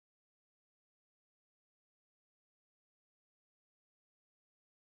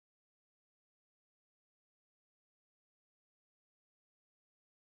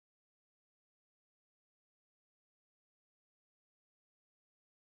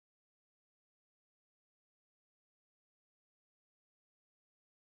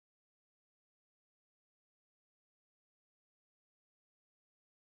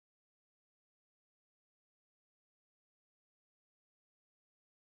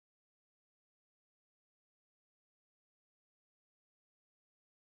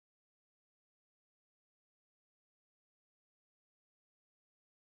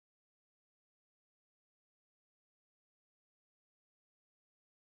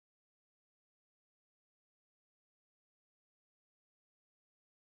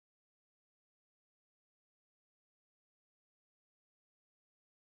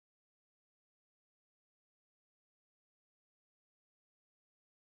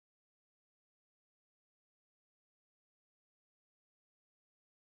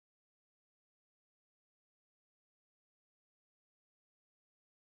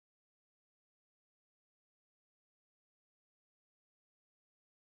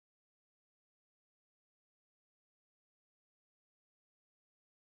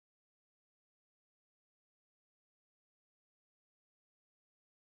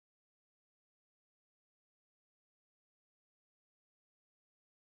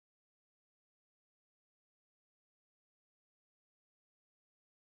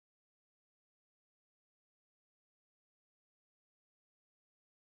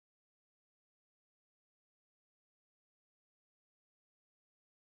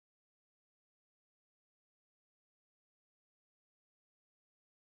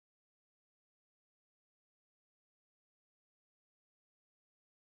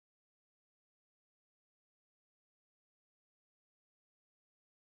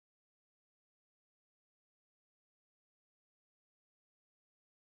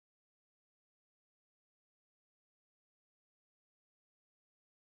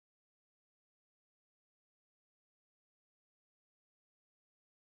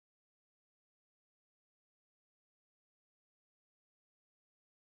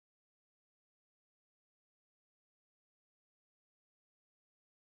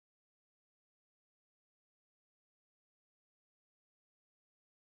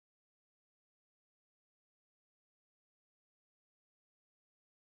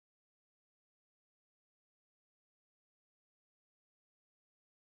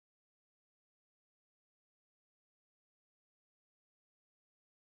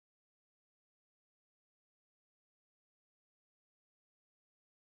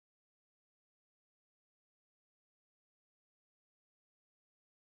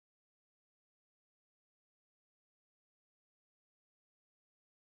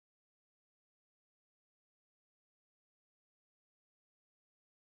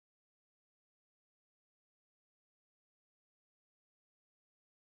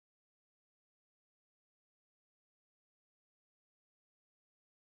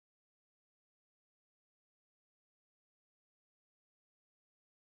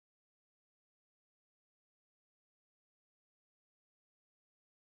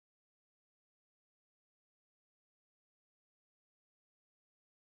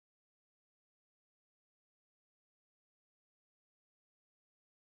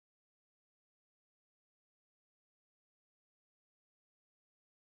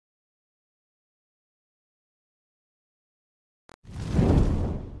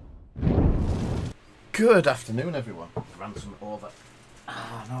Good afternoon, everyone. Ransom over.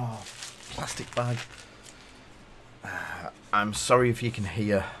 Ah, no. Plastic bag. I'm sorry if you can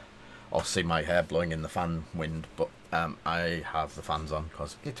hear or see my hair blowing in the fan wind, but I have the fans on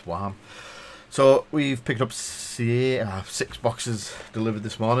because it's warm. So we've picked up 6 boxes delivered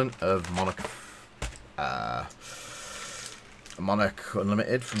this morning of Monarch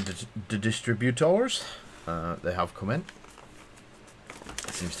Unlimited from the distributors. They have come in.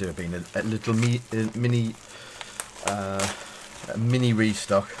 It seems to have been a little mini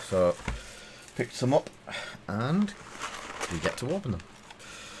restock, so picked some up and we get to open them.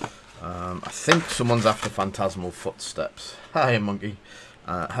 I think someone's after Phantasmal Footsteps. Hiya Monkey,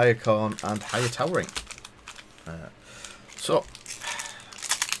 hiya Corn, and hiya Towering. So,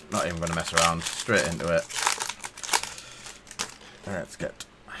 not even going to mess around, straight into it. Let's get...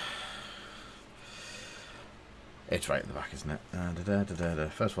 It's right at the back, isn't it?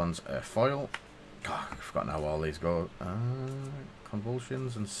 First one's a foil. God, I've forgotten how all these go.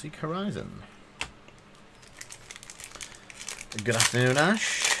 Convulsions and Seek Horizon. Good afternoon,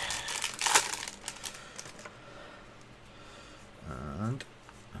 Ash. And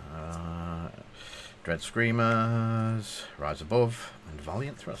Dread Screamers, Rise Above, and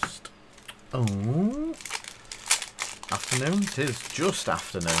Valiant Thrust. Oh, afternoon. It is just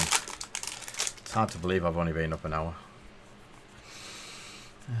afternoon. It's hard to believe I've only been up an hour.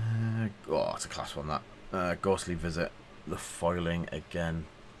 Oh, it's a class one, that. Ghostly Visit, the foiling again.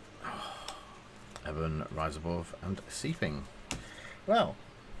 Oh, Ebon, Rise Above, and Seeping. Well,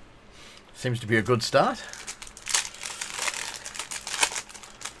 seems to be a good start.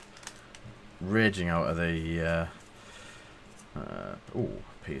 Raging out of the...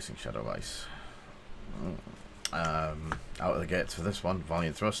 Piercing Shadow Ice. Out of the gates for this one,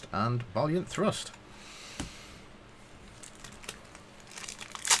 Valiant Thrust and Valiant Thrust.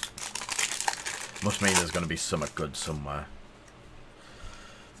 Must mean there's going to be something good somewhere.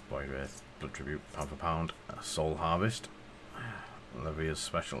 Void Wraith, Blood Tribute, pound for pound, Soul Harvest, Levia's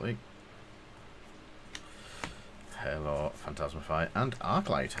Specialty, Halo, Phantasmify, and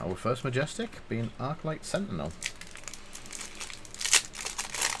Arclight. Our first Majestic being Arclight Sentinel.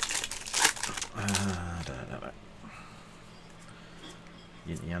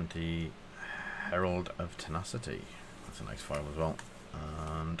 Yanti Herald of Tenacity. That's a nice foil as well.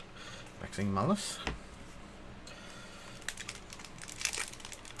 And Vexing Malice.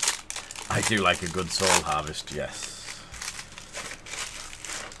 I do like a good Soul Harvest, yes.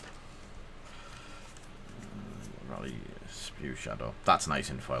 Rally Spew Shadow. That's nice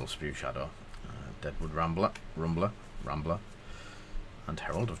in foil, Spew Shadow. Deadwood Rumbler, and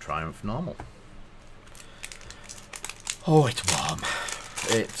Herald of Triumph Normal. Oh, it's warm.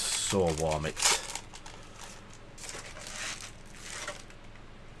 It's so warm. It's...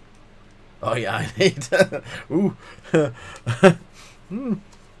 Oh yeah, I need... Ooh.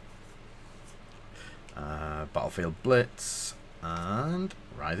 Battlefield Blitz and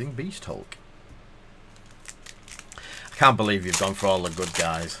Writhing Beast Hulk. I can't believe you've gone for all the good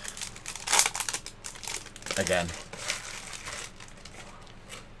guys. Again.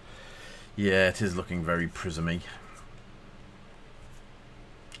 Yeah, it is looking very prismy.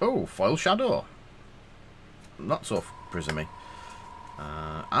 Oh, Foil Shadow. Not so prismy.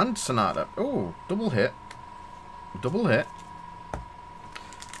 And Sonata. Oh, double hit. Double hit.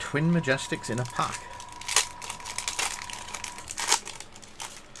 Twin Majestics in a pack.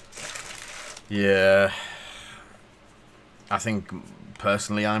 Yeah. I think,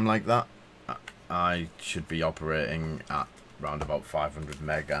 personally, I'm like that. I should be operating at around about 500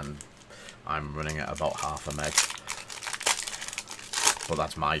 meg and I'm running at about half a meg. But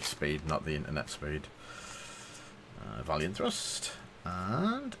that's my speed, not the internet speed. Valiant Thrust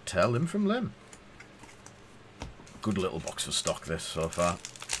and Tear Limb from Limb. Good little box of stock this so far.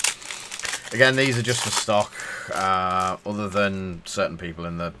 Again, these are just for stock. Other than certain people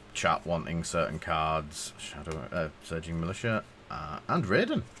in the chat wanting certain cards. Surging Militia and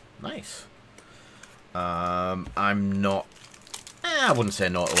Raiden. Nice. I'm not... I wouldn't say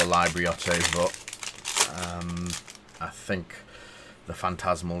no to a library or two, but I think the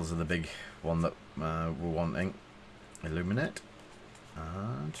Phantasmals are the big one that we're wanting. Illuminate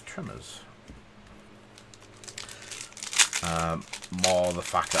and Tremors. More the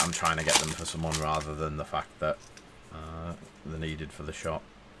fact that I'm trying to get them for someone rather than the fact that they're needed for the shot.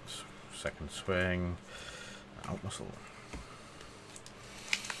 Second Swing. Out Muscle.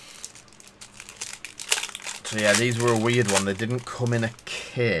 So yeah, these were a weird one. They didn't come in a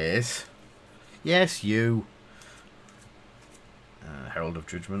case. Yes, you. Herald of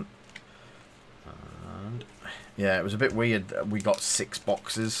Judgment. And yeah, it was a bit weird. We got 6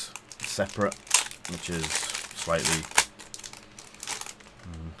 boxes separate. which is slightly...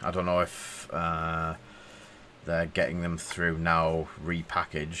 I don't know if they're getting them through now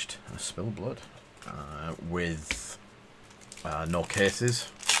repackaged. I spill blood. With no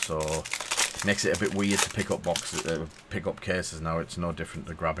cases, so makes it a bit weird to pick up pick up cases now. It's no different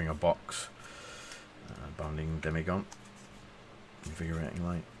to grabbing a box. Bounding Demigon, invigorating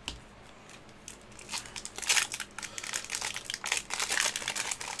light.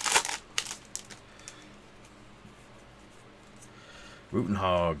 Root and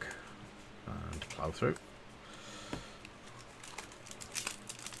Hog, and plow through.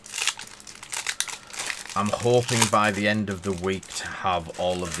 I'm hoping by the end of the week to have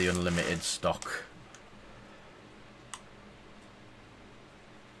all of the unlimited stock.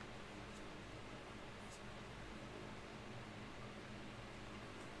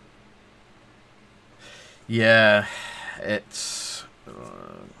 Yeah, it's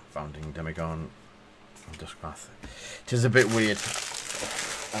Founding Demigon, Duskpath. It is a bit weird,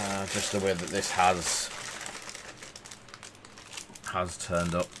 just the way that this has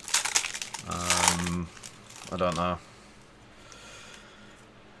turned up. I don't know.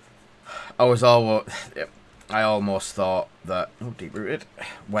 I almost thought that deep rooted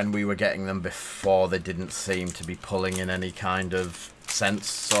when we were getting them before, they didn't seem to be pulling in any kind of sense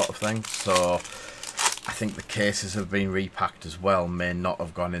sort of thing. So I think the cases have been repacked as well, may not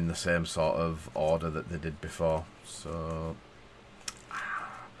have gone in the same sort of order that they did before. So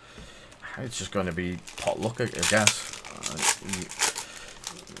it's just going to be potluck, I guess.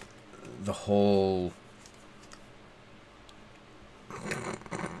 The whole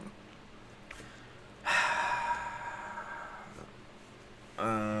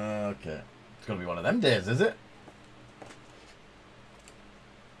okay, it's gonna be one of them days, is it?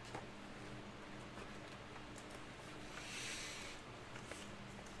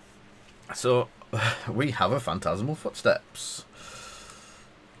 So we have a Phantasmal Footsteps.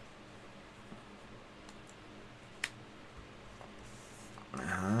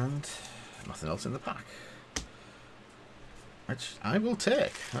 And nothing else in the pack, which I will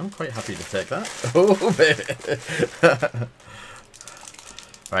take. I'm quite happy to take that. Oh, baby.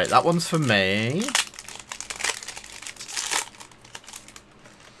 Right, that one's for me.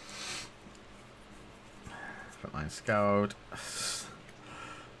 Frontline Scout.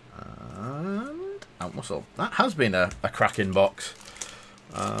 And Out Muscle. That has been a cracking box.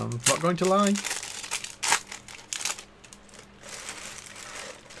 Not going to lie.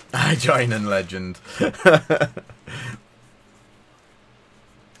 I join in Legend.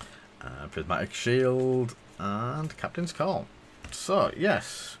 Prismatic Shield and Captain's Call. So,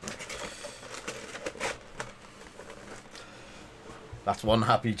 yes. That's one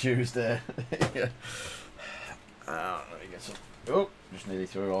happy Tuesday. Yeah. Let me get some. Oh, just nearly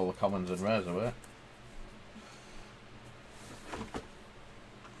threw all the commons and rares away.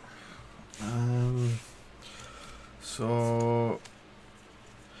 So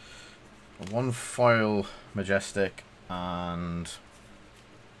one foil Majestic and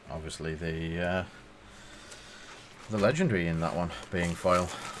obviously the legendary in that one being foil.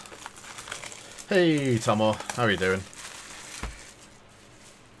 Hey Tomo, how are you doing?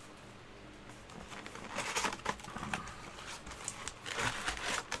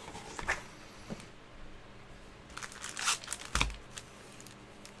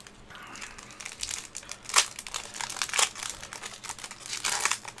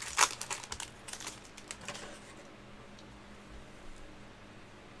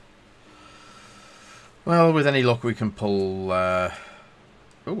 Well, with any luck we can pull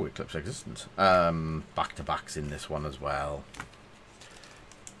Eclipse Existence. Back-to-backs in this one as well.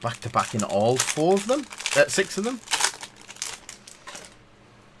 Back-to-back in all 4 of them? 6 of them?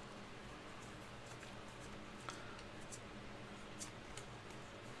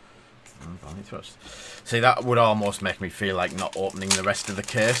 Valley Thrust. See, that would almost make me feel like not opening the rest of the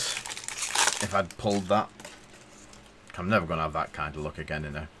case if I'd pulled that. I'm never going to have that kind of luck again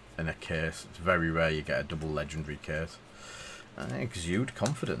in a case. It's very rare you get a double legendary case. Exude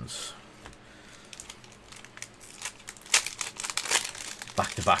Confidence.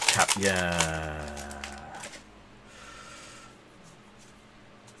 Back-to-back cap, yeah.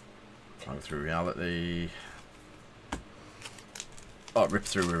 Go through reality. Oh, rip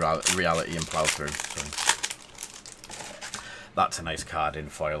through reality and plow through. So that's a nice card in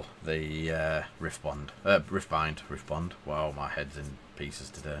foil. The Riftbind. Wow, my head's in pieces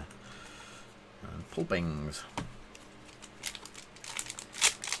today. And pull bings.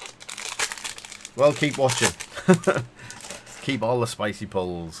 Well, keep watching. Keep all the spicy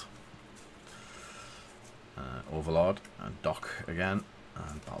pulls. Overlord and Doc again,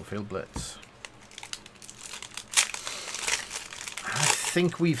 and Battlefield Blitz.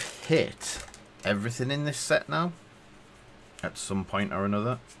 think we've hit everything in this set now. At some point or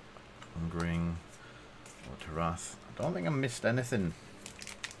another. Hungering. Water Wrath. I don't think I missed anything.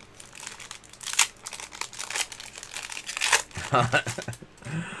 And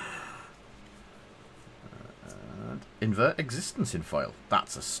Invert Existence in foil.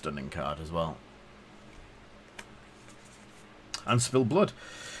 That's a stunning card as well. And Spill Blood.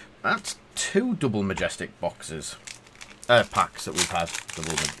 That's 2 double majestic boxes. Packs that we've had.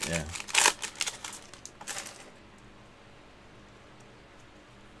 Yeah.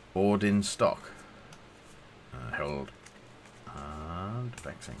 Ord in stock. Hold. And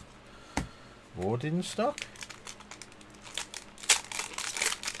vexing. Ord in stock.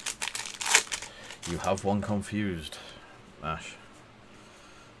 You have one confused, Ash.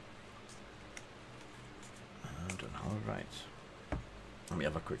 And alright. Let me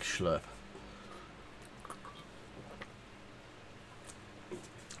have a quick slurp.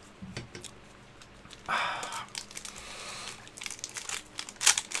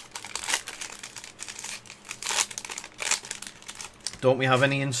 Don't we have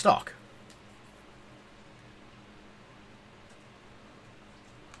any in stock?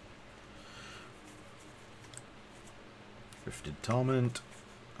 Rifted Torment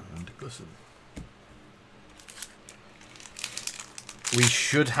and Glisten. We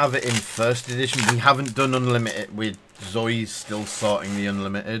should have it in first edition. We haven't done unlimited. Zoe's still sorting the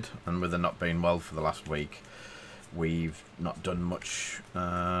unlimited, and with her not being well for the last week, we've not done much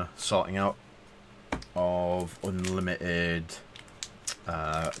sorting out of unlimited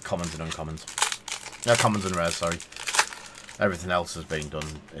commons and uncommons. No, commons and rares, sorry. Everything else has been done.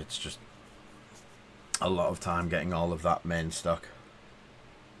 It's just a lot of time getting all of that main stock.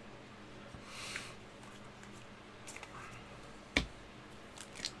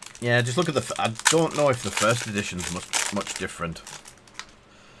 Yeah, just look at the... I don't know if the first edition's much different.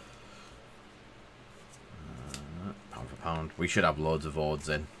 Pound for pound. We should have loads of Ords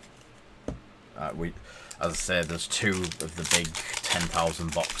in. As I say, there's 2 of the big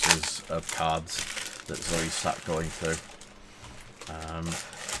 10,000 boxes of cards that Zoe's sat going through.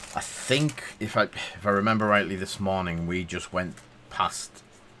 I think, if I remember rightly this morning, we just went past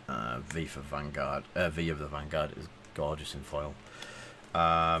V for Vanguard. V of the Vanguard is gorgeous in foil.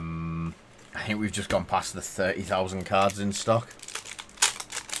 I think we've just gone past the 30,000 cards in stock.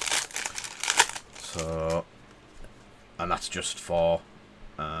 So, and that's just for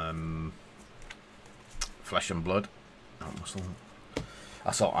Flesh and Blood.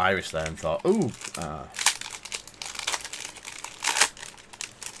 I saw Iris there and thought, ooh.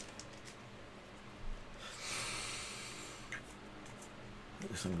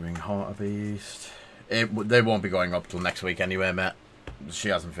 Hungering Heart Beast. They won't be going up till next week anyway, mate. She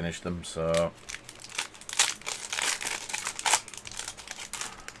hasn't finished them, so.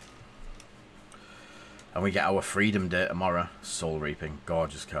 And we get our Freedom Day tomorrow. Soul Reaping.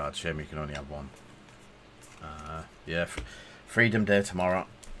 Gorgeous card. Shame you can only have one. Yeah, Freedom Day tomorrow.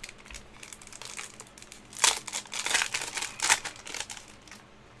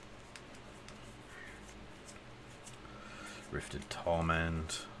 Rifted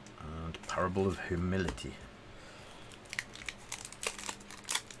Torment and Parable of Humility.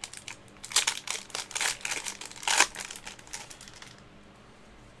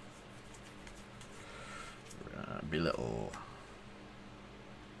 Belittle.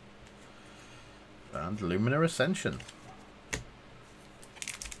 And Luminar Ascension.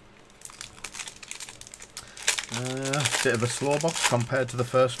 Bit of a slow box compared to the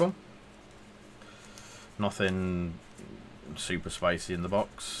first one. Nothing super spicy in the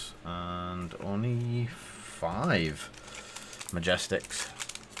box, and only 5 Majestics.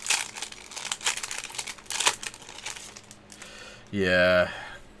 Yeah.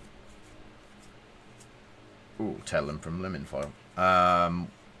 Ooh, Tell Them from Limit Foil. And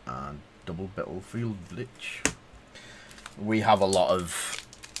Double Battlefield Blitz. We have a lot of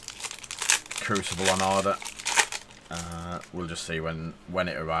Crucible on order. We'll just see when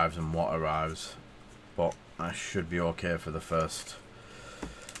it arrives and what arrives. But I should be okay for the first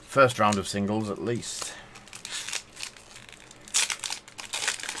round of singles at least.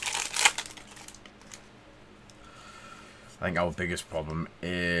 I think our biggest problem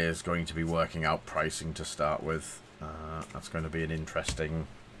is going to be working out pricing to start with. That's going to be an interesting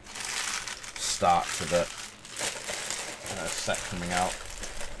start to the set coming out.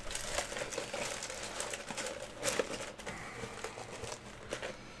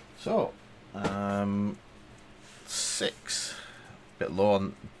 So, 6, bit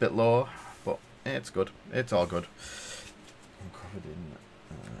low, but it's good. It's all good. I'm covered in.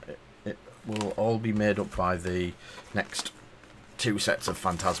 It will all be made up by the next 2 sets of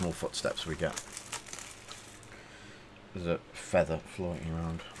phantasmal footsteps we get. There's a feather floating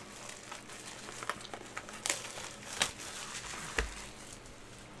around.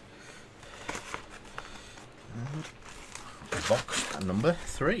 And box number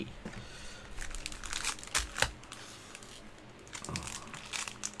 3.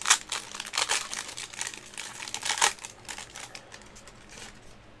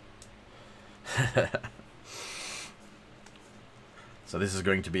 So this is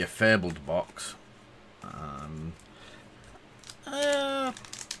going to be a fabled box.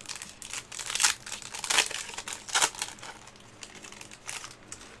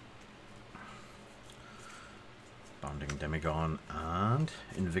 Bounding Demigon and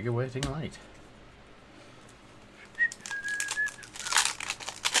Invigorating Light.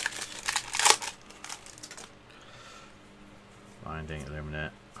 Binding,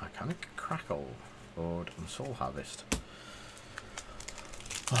 Illuminate, Arcanic Crackle, Ode and Soul Harvest.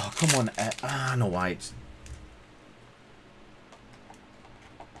 Oh, come on. I know why it's...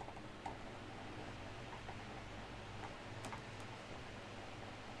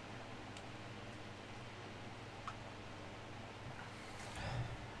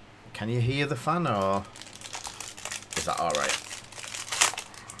 Can you hear the fan, or is that alright?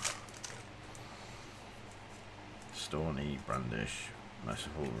 Stony Brandish,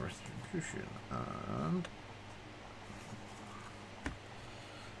 Merciful Retribution, and...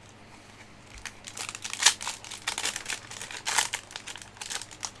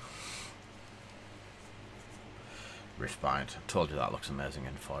 Riftbind. I told you that looks amazing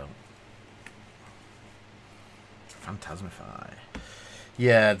in foil. Phantasmify.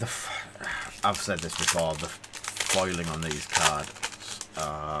 Yeah, I've said this before, the foiling on these cards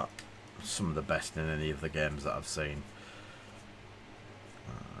are some of the best in any of the games that I've seen.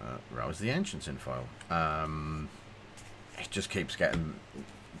 Rouse the Ancients in foil. It just keeps getting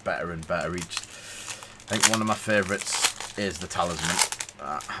better and better each. I think one of my favourites is the Talisman.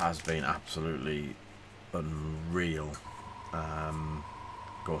 That has been absolutely unreal.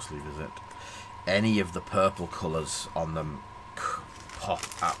 Ghostly Visit. Any of the purple colours on them pop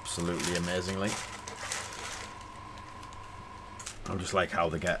absolutely amazingly. I just like how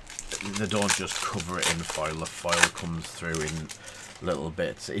they don't just cover it in foil. The foil comes through in little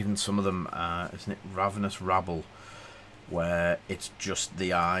bits. Even some of them, isn't it Ravenous Rabble, where it's just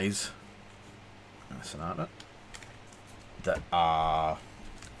the eyes, Sonata, that are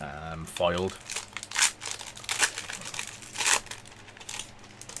foiled.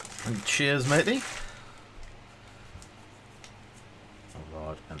 And cheers, matey. Oh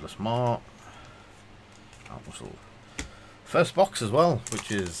Lord, Endless Maw. Muscle. First box as well,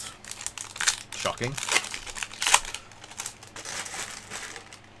 which is shocking.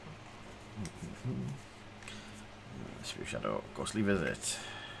 Spirit Shadow, Ghostly Visit,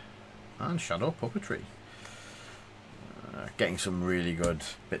 and Shadow Puppetry. Getting some really good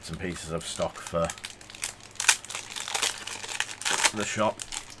bits and pieces of stock for the shop.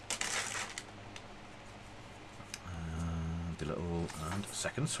 And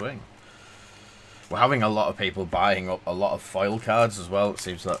Second Swing. We're having a lot of people buying up a lot of foil cards as well. It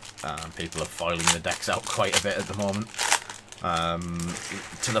seems that people are foiling the decks out quite a bit at the moment.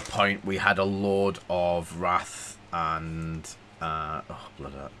 To the point we had a load of Wrath and oh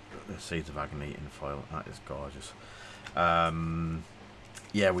blood, the Seeds of Agony in foil. That is gorgeous.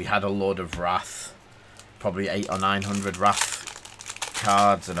 Yeah, we had a load of Wrath, probably 800 or 900 Wrath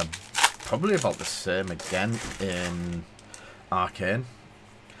cards, and probably about the same again in Arcane.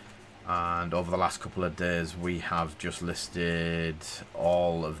 And over the last couple of days we have just listed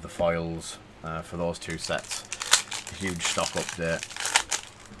all of the foils for those 2 sets. A huge stock update.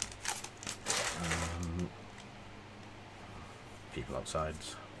 People outside,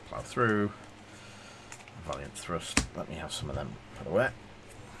 plough through. Valiant Thrust. Let me have some of them put away,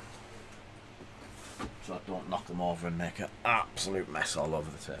 so I don't knock them over and make an absolute mess all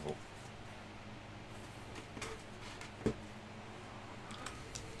over the table.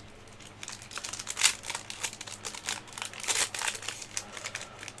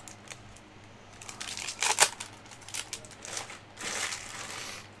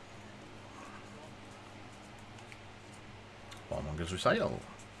 Warmonger's Recital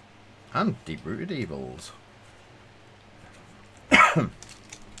and Deep-Rooted Evils.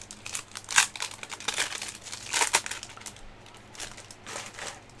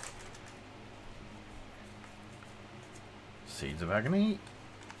 Seeds of Agony.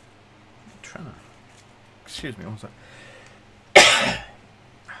 Trenna. Excuse me, one sec. I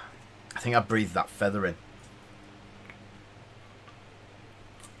think I breathed that feather in.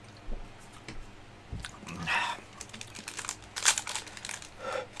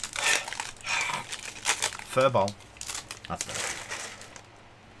 Furball. That's better.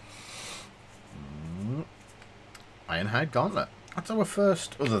 Ironhide Gauntlet. That's our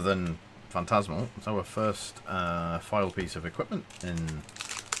first, other than Phantasmal, it's our first foil piece of equipment in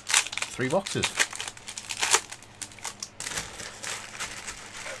 3 boxes.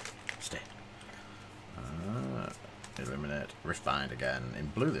 Stay. Eliminate. Riftbind again, in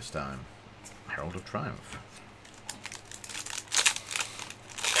blue this time. Herald of Triumph.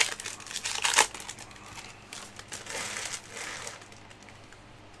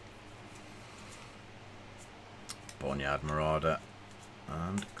 Boneyard Marauder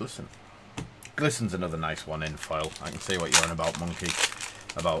and Glisten. Glisten's another nice one in foil. I can see what you're on about, Monkey,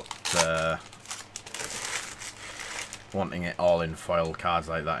 about wanting it all in foil. Cards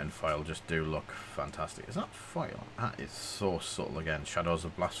like that in foil just do look fantastic. Is that foil? That is so subtle again. Shadows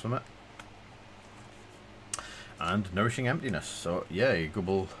of Blasphemy and Nourishing Emptiness. So yeah, you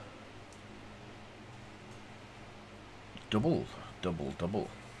double.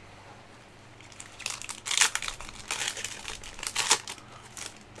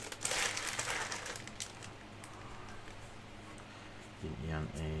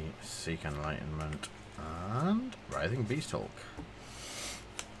 Yanti, Seek Enlightenment, and Writhing Beasthulk.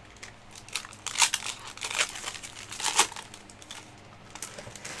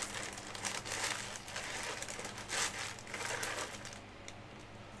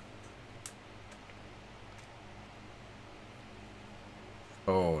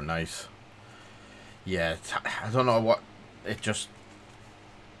 Oh, nice. Yeah, I don't know what it just.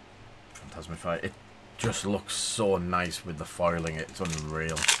 Phantasmify. It just looks so nice with the foiling. It's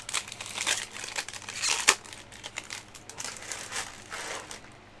unreal.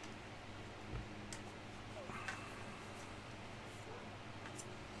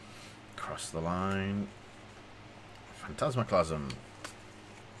 Cross the line. Phantasmaclasm.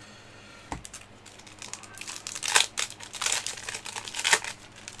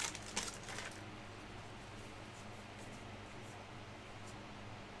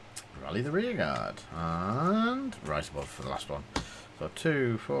 Rally the Rearguard, and right above for the last one. So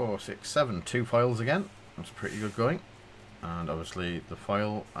 2, 4, 6, 7, 2 foils again. That's pretty good going. And obviously the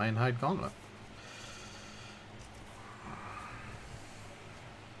foil Ironhide Gauntlet.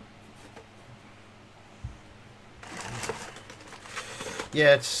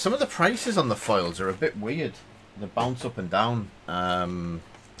 Yeah, some of the prices on the foils are a bit weird. They bounce up and down. The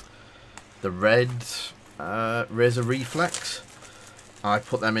red Razor Reflex, I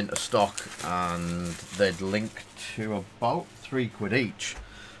put them into stock and they'd link to about £3 each.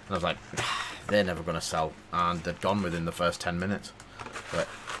 And I was like, they're never going to sell. And they'd gone within the first 10 minutes. But,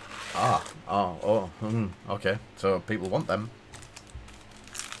 okay. So people want them.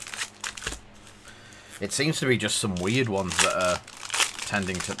 It seems to be just some weird ones that are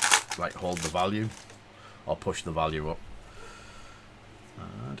tending to like hold the value or push the value up.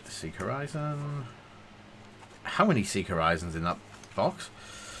 And Seek Horizon. How many Seek Horizons in that box?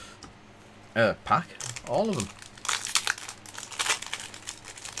 Pack? All of them.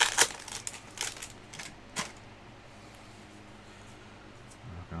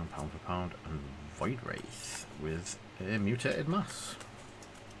 Pound for pound and Void Wraith with a mutated mass.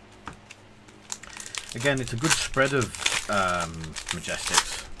 Again, it's a good spread of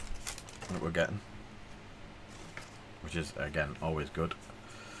Majestics that we're getting, which is again always good.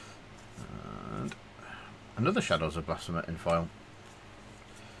 And another Shadows of Blasphemy in foil.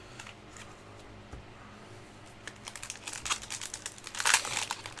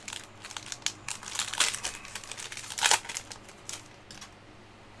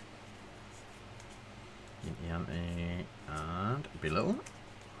 Yanti and Belittle.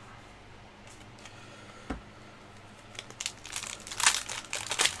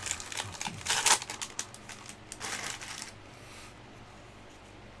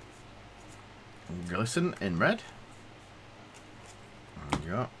 Glisten in red. There you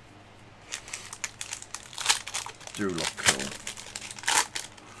go. Do look cool.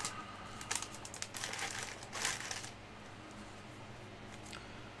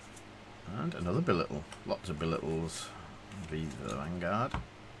 And another Belittle. Lots of Belittles. Be the Vanguard.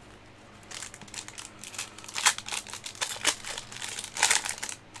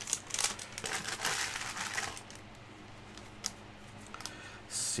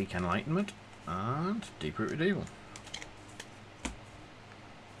 Seek Enlightenment. And Deep-Rooted Evil.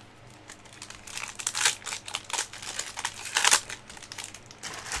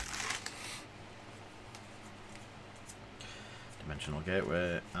 Dimensional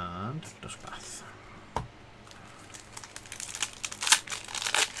Gateway and Duskpath.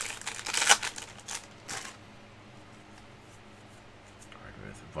 Void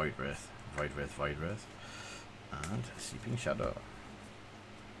Wraith, Void Wraith, Void Wraith, Void Wraith. And Seeping Shadow.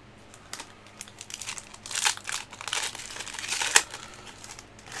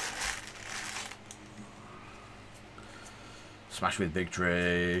 Smash with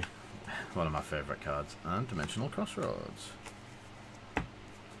Victory. One of my favourite cards. And Dimensional Crossroads.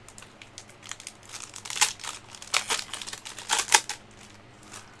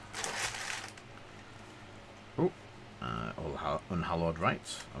 Oh, all Unhallowed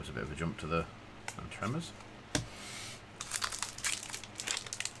Rites. That was a bit of a jump to the Tremors.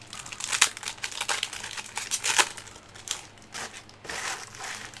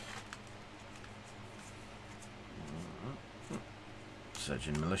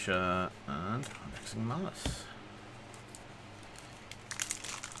 Surging Militia and Mixing Malice.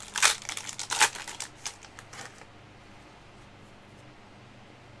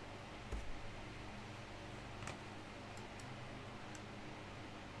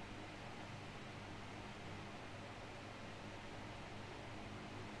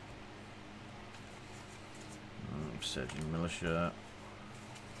 Surging Militia.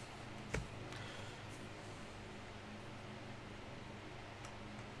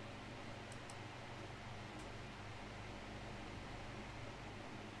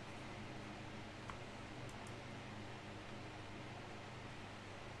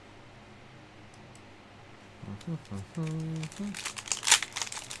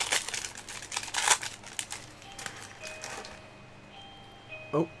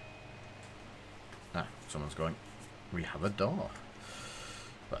 Oh. Ah, someone's going. We have a door.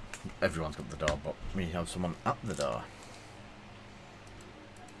 Well, everyone's got the door, but we have someone at the door.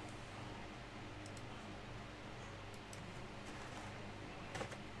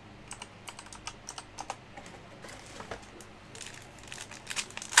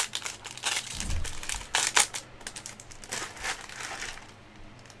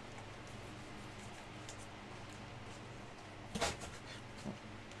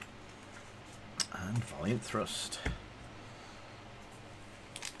 And Valiant Thrust.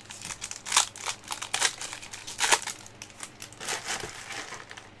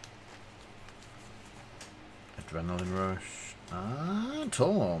 Adrenaline Rush. And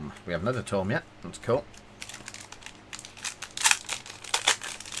Tome. We haven't had a Tome yet. That's cool.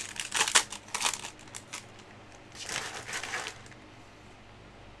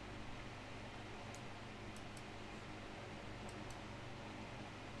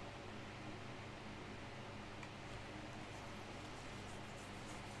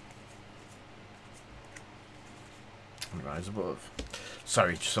 And Rise Above.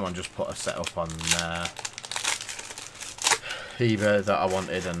 Sorry, someone just put a setup on eBay that I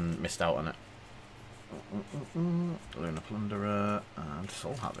wanted and missed out on it. Lunar Plunderer and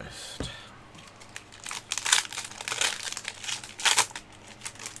Soul Harvest.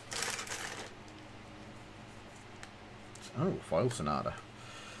 Oh, Foil Sonata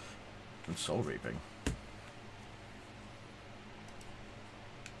and Soul Reaping.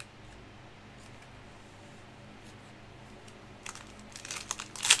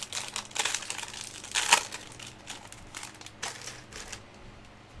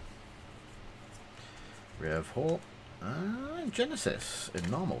 Ray of Hope and Genesis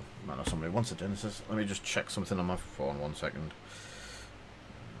in normal. I know somebody wants a Genesis. Let me just check something on my phone 1 second.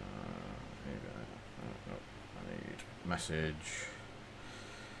 I need message.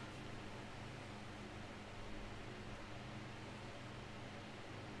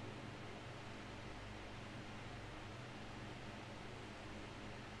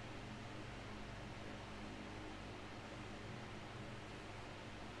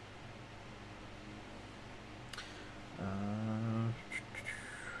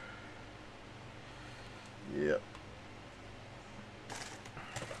 Yep.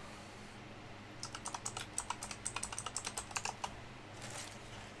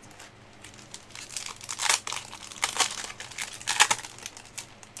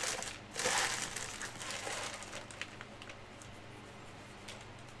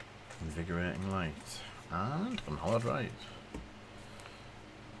 Invigorating Light and Unhallowed Rite.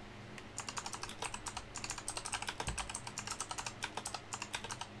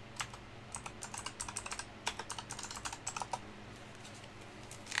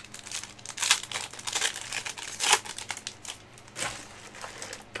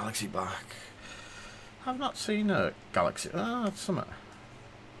 Galaxy Black. I've not seen a Galaxy. Ah, that's something.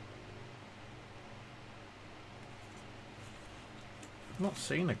 I've not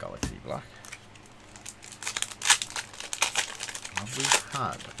seen a Galaxy Black. Have we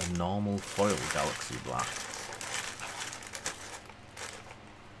had a normal foil Galaxy Black?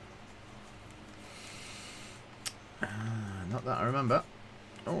 Not that I remember.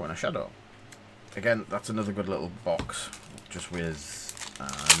 Oh, and a Shadow. again, that's another good little box, just with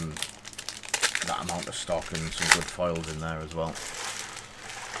that amount of stock and some good foils in there as well.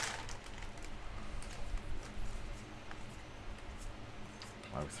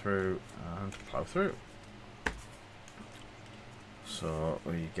 Plough through and plough through. So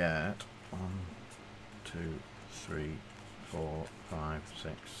we get 1, 2, 3, 4, 5,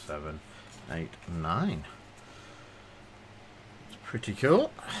 6, 7, 8, 9. It's pretty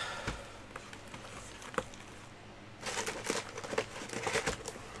cool.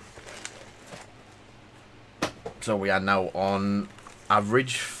 So we are now on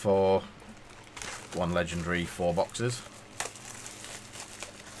average for one legendary 4 boxes.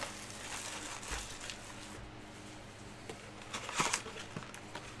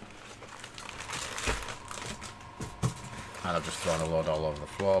 And I've just thrown a load all over the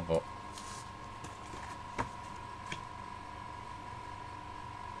floor, but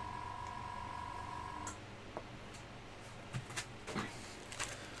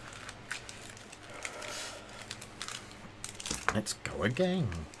let's go again.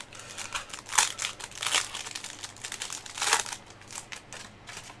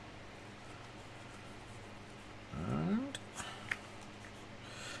 And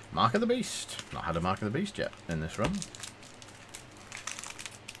Mark of the Beast. Not had a Mark of the Beast yet in this run.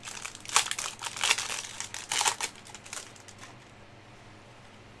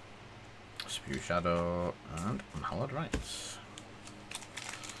 Spew Shadow and Mallard Rights.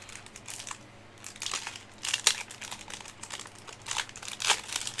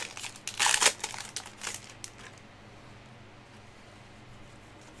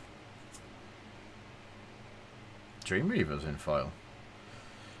 Dreamweavers in foil.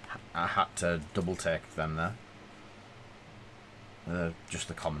 I had to double take them there. Just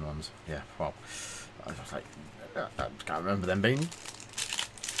the common ones. Yeah, well, I was like, I can't remember them being.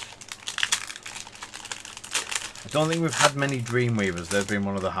 I don't think we've had many Dreamweavers. They've been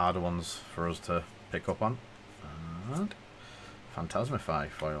one of the harder ones for us to pick up on. And Phantasmify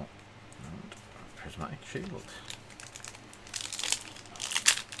foil. And Prismatic Shield.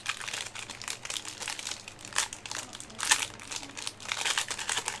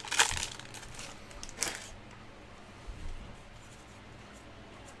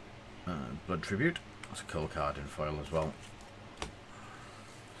 Blood Tribute. That's a cool card in foil as well.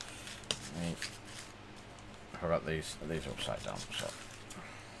 How about these? These are upside down. So.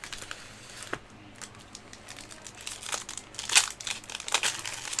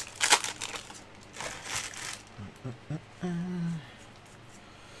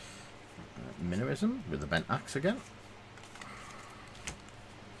 Minnowism with the bent axe again.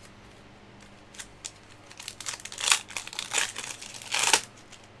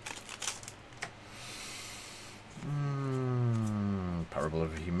 Parable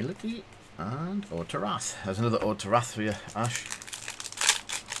of Humility and Ode to Wrath. There's another Ode to Wrath for you, Ash.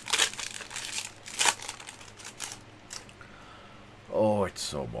 Oh, it's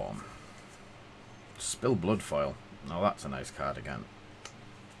so warm. Spill Blood foil. Now that's a nice card again.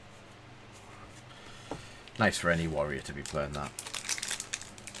 Nice for any warrior to be playing that.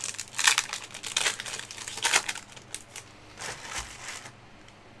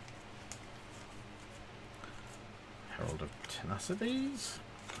 Herald of Tenacities.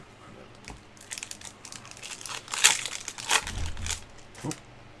 Oop,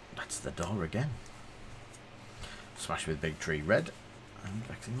 that's the door again. Smash with Big Tree Red and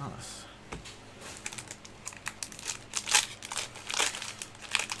Vexing Malice.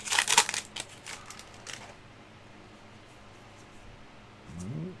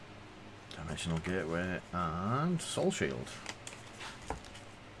 Dimensional Gateway and Soul Shield.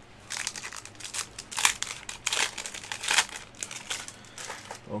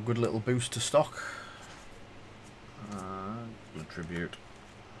 Oh, good little boost to stock. Blood Tribute.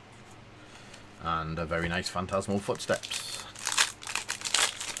 And a very nice Phantasmal Footsteps.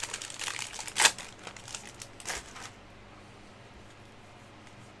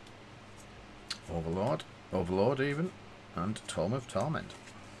 Overlord even, and Tome of Torment.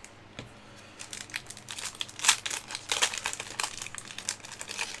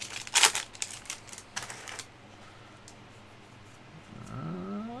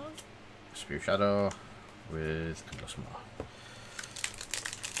 Spew Shadow with Endless More.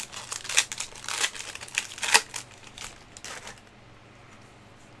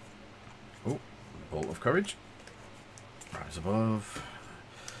 Oh, Bolt of Courage. Rise above.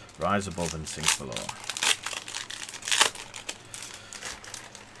 Rise above and sink below.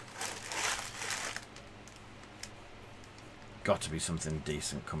 Got to be something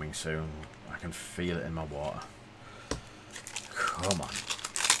decent coming soon. I can feel it in my water. Come on.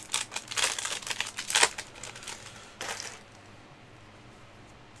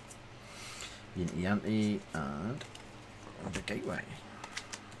 Yinty Yanty, and the Gateway.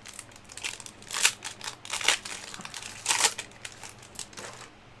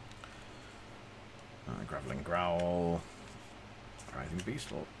 Graveling Growl, Writhing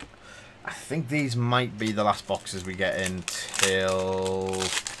Beastlord. I think these might be the last boxes we get until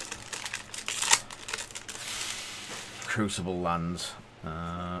Crucible lands.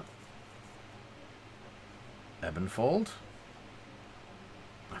 Ebonfold.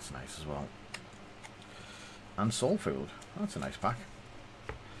 That's nice as well. And Soul Food. That's a nice pack.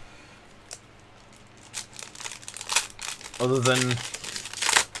 Other than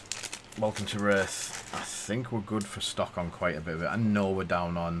Welcome to Earth, I think we're good for stock on quite a bit of it. I know we're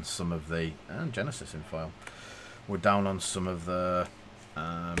down on some of the... and Genesis in foil. We're down on some of the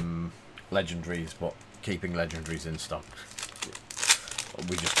legendaries, but keeping legendaries in stock,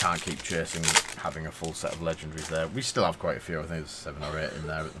 we just can't keep chasing having a full set of legendaries there. We still have quite a few. I think there's 7 or 8 in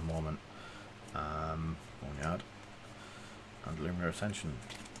there at the moment. Boneyard and Luminous Ascension.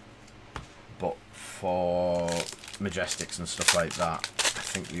 But for Majestics and stuff like that, I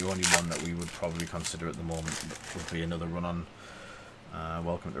think the only one that we would probably consider at the moment would be another run on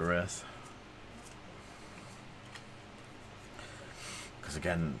Welcome to Wraith. Because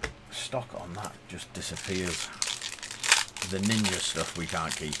again, stock on that just disappears. The ninja stuff we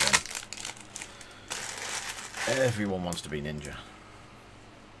can't keep in. Everyone wants to be ninja.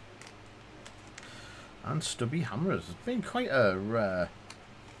 And Stubby Hammers. There's been quite a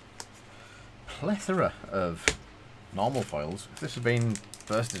plethora of normal foils. If this had been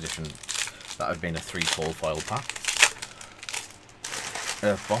first edition, that would have been a 3-fold foil pack.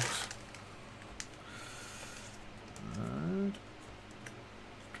 Earth box. And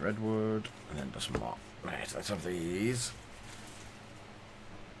Dreadwood. And then just more. Right, let's have these.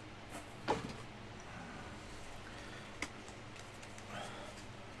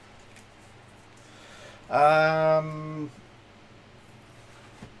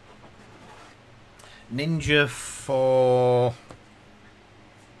 Ninja for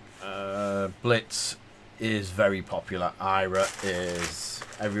Blitz is very popular. Ira is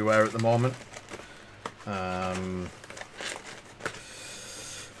everywhere at the moment.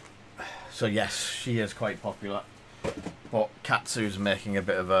 So yes, she is quite popular. But Katsu's making a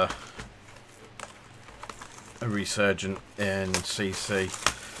bit of a resurgent in CC.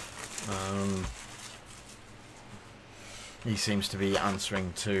 He seems to be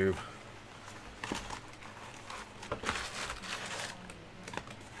answering to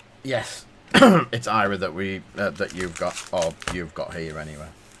yes, it's Ira that we that you've got, or you've got here anyway.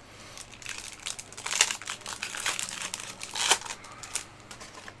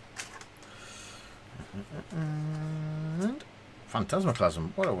 And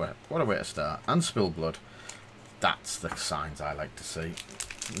Phantasmaclasm. What a way to start. And Spill Blood. That's the signs I like to see.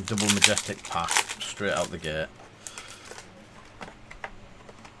 Double Majestic pack straight out the gate.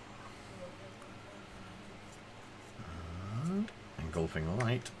 And Engulfing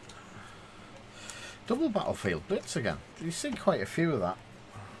Light. Double Battlefield Blitz again. You see quite a few of that.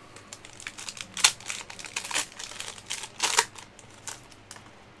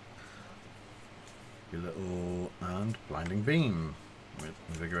 Your little and Blinding Beam with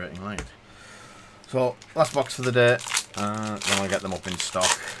Invigorating Light. So last box for the day. Then I'll get them up in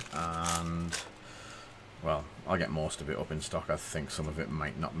stock, and well, I'll get most of it up in stock. I think some of it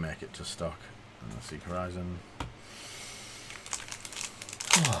might not make it to stock. Seek Horizon.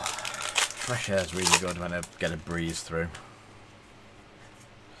 Oh, fresh air is really good when I get a breeze through.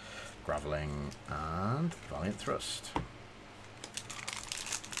 Graveling and Valiant Thrust.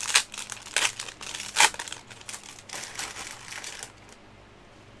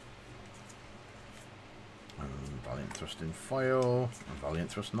 And Valiant Thrust in foil and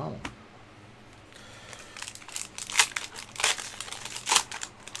Valiant Thrust normal.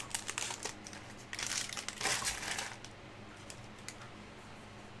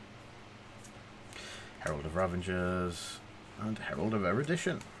 Herald of Ravengers and Herald of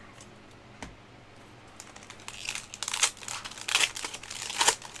Erudition.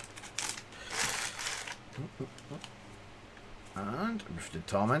 And Rifted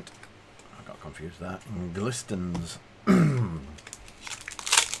Torment. I got confused there. And Glistens.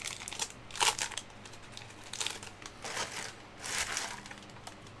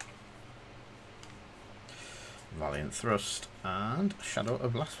 Valiant Thrust and Shadow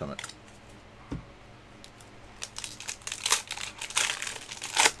of Blasphemy.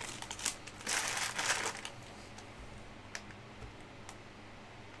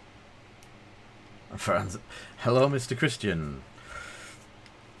 Friends. Hello, Mr. Christian.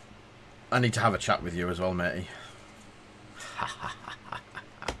 I need to have a chat with you as well, matey.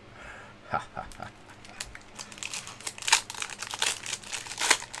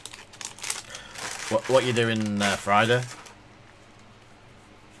 What you doing Friday?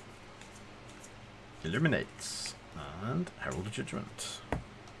 Illuminates and Herald of Judgment.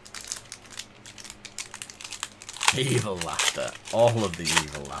 Evil laughter. All of the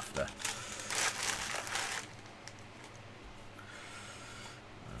evil laughter.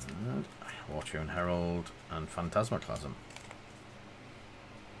 And Wartune Herald and Phantasmaclasm.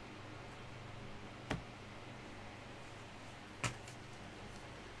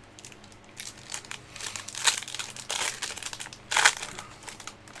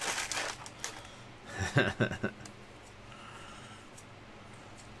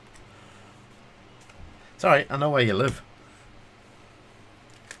 It's alright, I know where you live.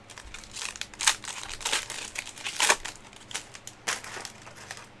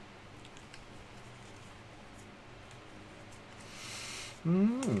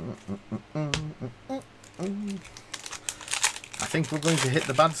 I think we're going to hit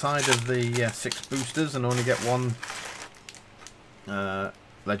the bad side of the 6 boosters and only get 1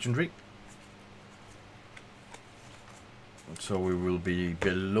 legendary. So we will be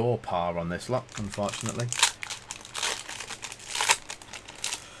below par on this lot, unfortunately.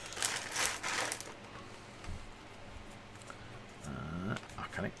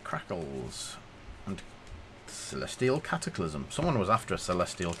 Arcanic Crackles and Celestial Cataclysm. Someone was after a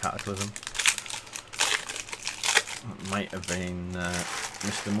Celestial Cataclysm. That might have been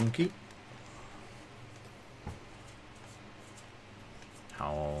Mr. Monkey.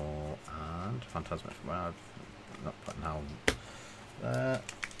 Howl and Phantasmic. Well, not putting Howl there.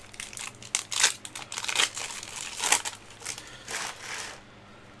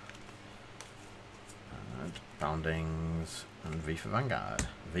 And Boundings and V for Vanguard.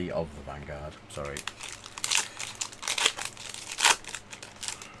 V of the Vanguard, sorry.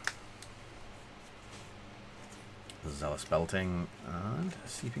 Zealous Belting and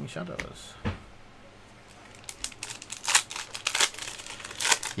Sleeping Shadows.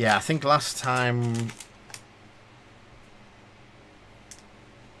 Yeah, I think last time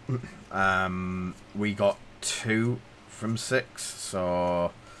we got 2 from 6,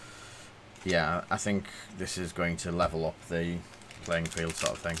 so yeah, I think this is going to level up the playing field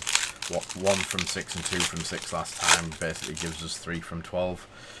sort of thing. What 1 from 6 and 2 from 6 last time basically gives us 3 from 12,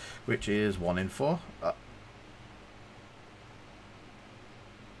 which is 1 in 4.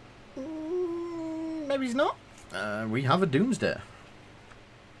 Maybe he's not. We have a Doomsday.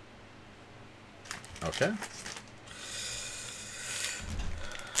 Okay.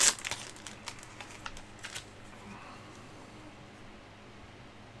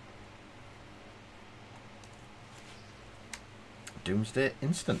 Doomsday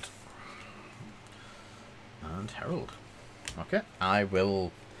Instant. And Herald. Okay, I'll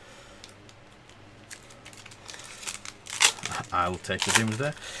take the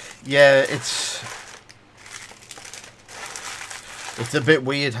Doomsday. Yeah, it's a bit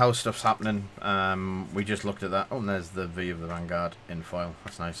weird how stuff's happening. We just looked at that. Oh, and there's the V of the Vanguard in foil.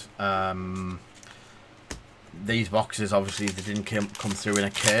 That's nice. These boxes, obviously, they didn't come through in a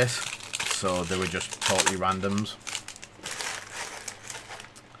case, so they were just totally randoms.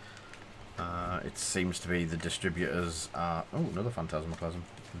 It seems to be the distributors are... Oh, another Phantasmaclasm.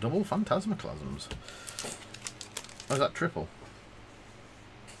 Double Phantasmaclasms. Oh, is that triple?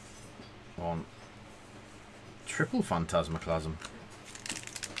 1. Triple Phantasmaclasm.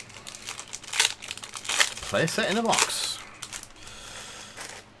 Play set in a box.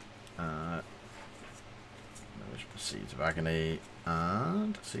 Seeds of Agony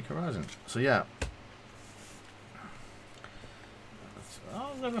and Seek Horizon. So yeah,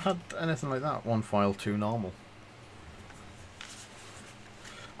 I've never had anything like that. 1 foil, 2 normal.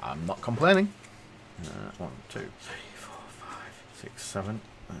 I'm not complaining. 1, 2, 3, 4, 5, 6, 7.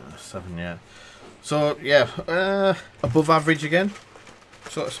 7, yeah. So yeah, above average again,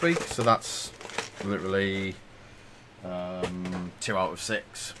 so to speak. So that's literally 2 out of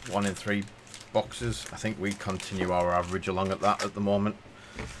 6, 1 in 3 boxes. I think we continue our average along at that at the moment.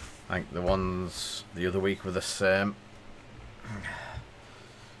 I think the ones the other week were the same,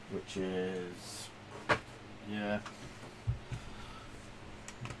 which is, yeah.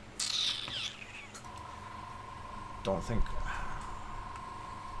 Don't think.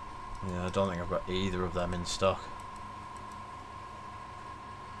 Yeah, I don't think I've got either of them in stock.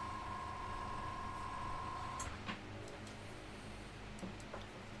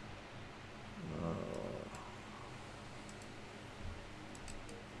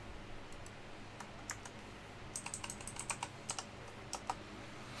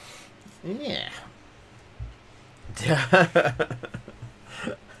 Yeah.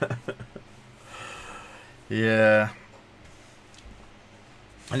 Yeah.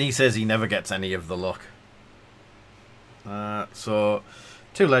 And he says he never gets any of the luck. So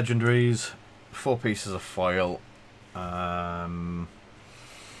 2 legendaries, 4 pieces of foil,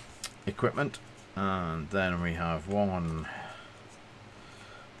 equipment, and then we have 1,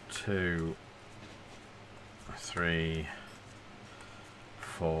 2, 3,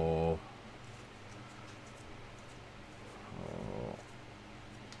 4,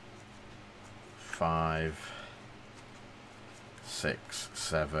 5, 6,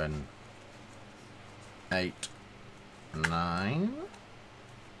 7, 8,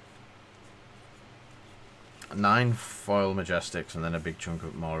 9 foil majestics, and then a big chunk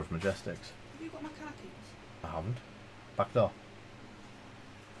of more of majestics. Have you got my car keys? I haven't. Back door.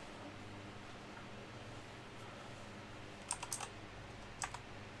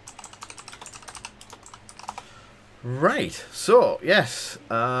 Right, so yes,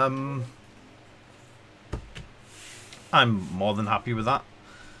 I'm more than happy with that.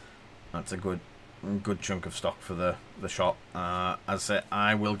 That's a good chunk of stock for the shop. As I say,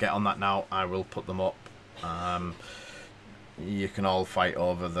 I will get on that now. I will put them up. You can all fight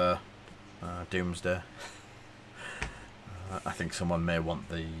over the Doomsday. I think someone may want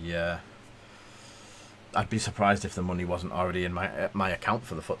the. I'd be surprised if the money wasn't already in my account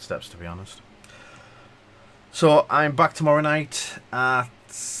for the footsteps, to be honest. So I'm back tomorrow night at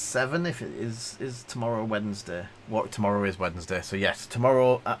 7. If it is tomorrow Wednesday. What tomorrow is Wednesday. So yes,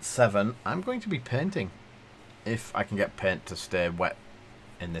 tomorrow at 7 I'm going to be painting. If I can get paint to stay wet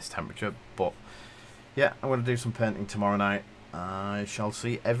in this temperature. But yeah, I'm going to do some painting tomorrow night. I shall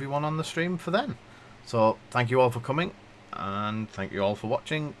see everyone on the stream for then. So thank you all for coming, and thank you all for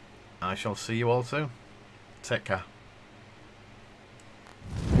watching. I shall see you all soon. Take care.